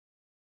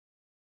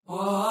The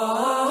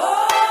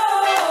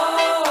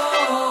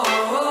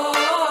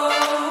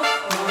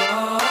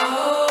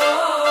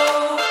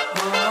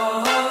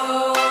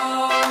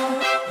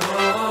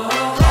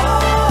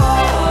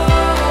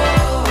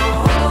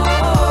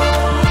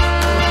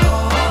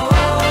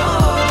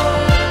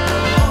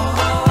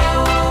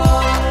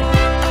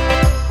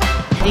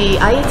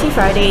IET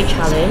Faraday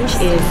challenge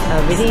is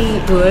a really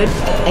good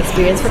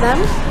experience for them.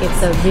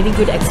 It's a really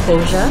good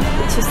exposure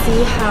to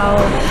see how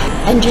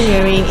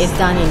engineering is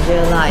done in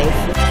real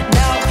life.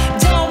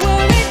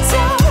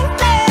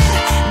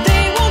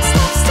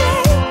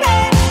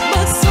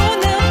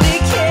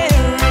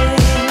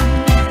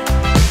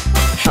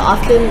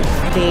 Often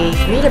they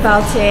read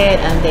about it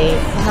and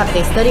perhaps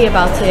they study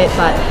about it,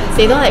 but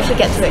they don't actually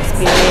get to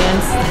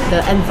experience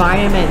the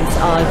environment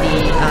or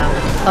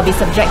be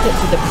subjected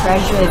to the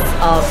pressures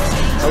of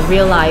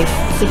real life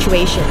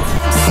situations.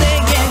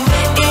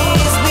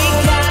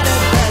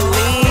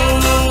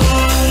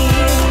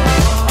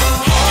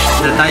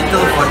 The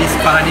title for this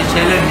Faraday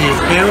challenge is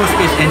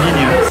Aerospace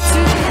Engineers.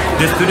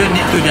 The students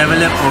need to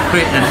develop or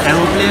create an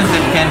aeroplane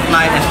that can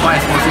fly as far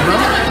as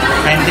possible,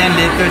 and then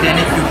later they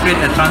need to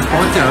create a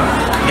transporter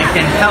that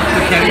can help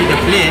to carry the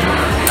plane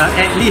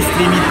at least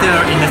 3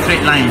 meters in a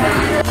straight line.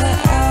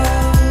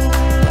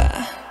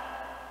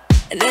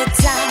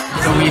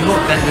 So we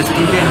hope that the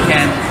student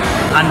can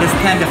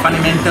understand the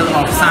fundamental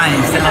of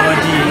science,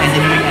 technology,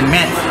 engineering and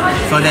maths,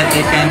 so that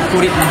they can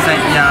put it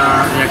inside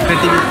their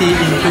creativity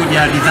into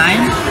their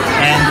design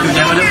and to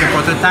develop the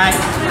prototype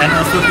and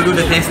also to do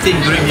the testing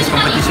during this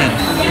competition.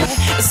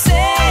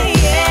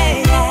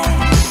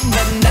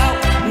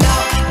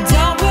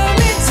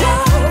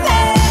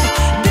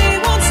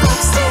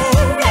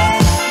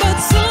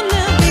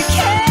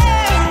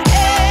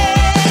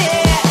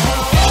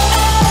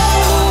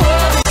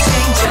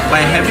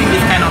 By having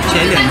this kind of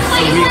challenge,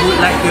 so we would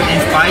like to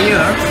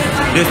inspire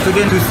the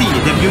students to see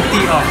the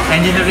beauty of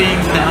engineering,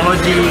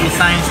 technology,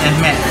 science and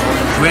maths,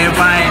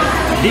 whereby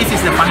this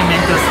is the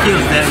fundamental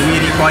skills that we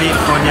require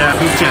for their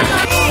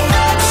future.